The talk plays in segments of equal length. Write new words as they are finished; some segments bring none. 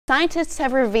Scientists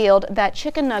have revealed that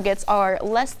chicken nuggets are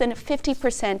less than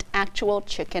 50% actual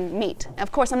chicken meat.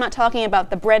 Of course, I'm not talking about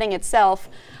the breading itself,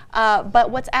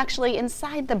 but what's actually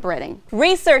inside the breading.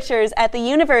 Researchers at the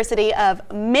University of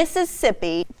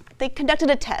Mississippi, they conducted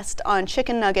a test on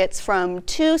chicken nuggets from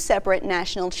 2 separate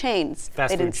national chains. They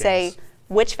didn't say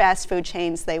which fast food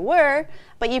chains they were,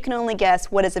 but you can only guess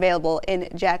what is available in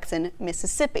Jackson,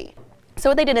 Mississippi. So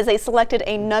what they did is they selected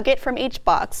a nugget from each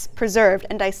box, preserved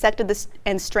and dissected this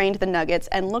and strained the nuggets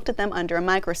and looked at them under a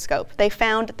microscope. They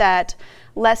found that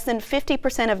less than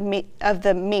 50% of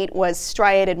the meat was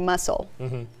striated muscle,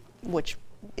 which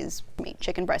is meat,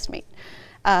 chicken breast meat.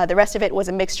 The rest of it was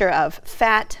a mixture of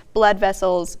fat, blood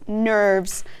vessels,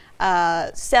 nerves,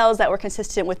 cells that were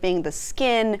consistent with being the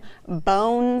skin,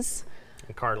 bones,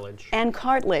 and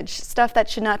cartilage, stuff that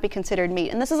should not be considered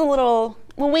meat. And this is a little,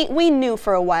 well, we knew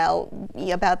for a while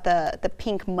about the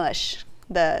pink mush.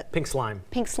 The pink slime.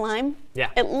 Pink slime? Yeah.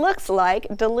 It looks like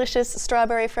delicious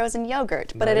strawberry frozen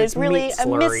yogurt, but it is really a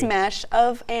mismatch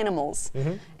of animals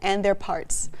and their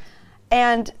parts.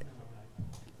 And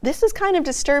this is kind of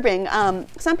disturbing.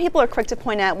 Some people are quick to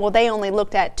point out, well, they only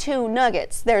looked at 2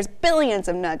 nuggets. There's billions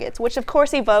of nuggets, which of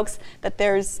course evokes that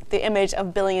there's the image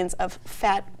of billions of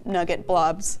fat nugget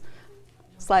blobs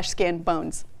 / skin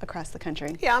bones across the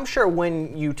country. Yeah, I'm sure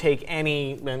when you take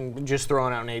any, and just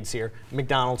throwing out names here,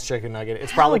 McDonald's chicken nugget,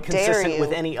 it's probably consistent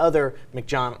with any other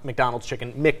McDonald's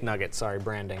chicken McNugget, sorry,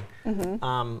 branding.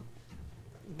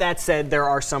 That said, there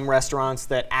are some restaurants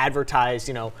that advertise,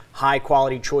 you know, high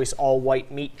quality choice all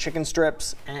white meat chicken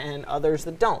strips and others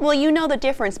that don't. Well, you know the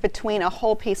difference between a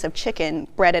whole piece of chicken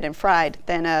breaded and fried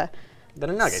than a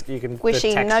nugget. You can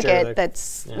squishy nugget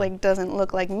that's like doesn't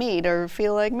look like meat or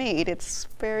feel like meat. It's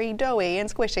very doughy and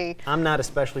squishy. I'm not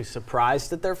especially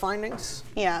surprised at their findings.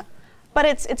 Yeah. But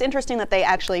it's interesting that they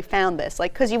actually found this,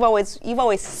 like, because you've always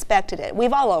suspected it.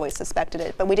 We've all always suspected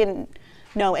it, but we didn't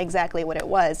know exactly what it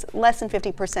was. Less than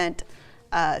 50%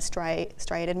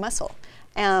 striated muscle.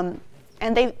 And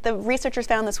the researchers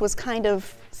found this was kind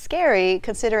of scary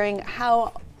considering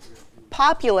how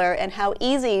popular and how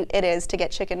easy it is to get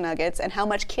chicken nuggets and how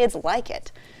much kids like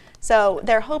it. So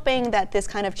they're hoping that this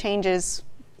kind of changes,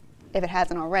 if it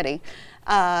hasn't already,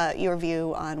 your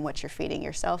view on what you're feeding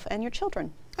yourself and your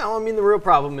children. No, I mean, the real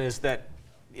problem is that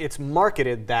it's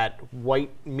marketed that white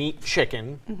meat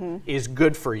chicken is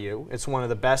good for you. It's one of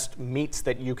the best meats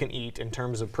that you can eat in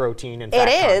terms of protein and fat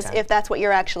content. It is, if that's what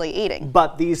you're actually eating.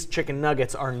 But these chicken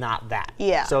nuggets are not that.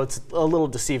 Yeah. So it's a little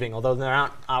deceiving. Although they're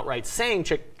not outright saying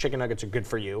chicken nuggets are good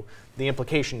for you, the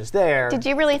implication is there. Did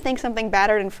you really think something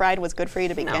battered and fried was good for you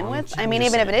to begin with? I mean,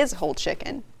 even if it is whole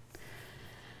chicken.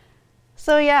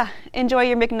 So yeah, enjoy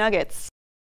your McNuggets.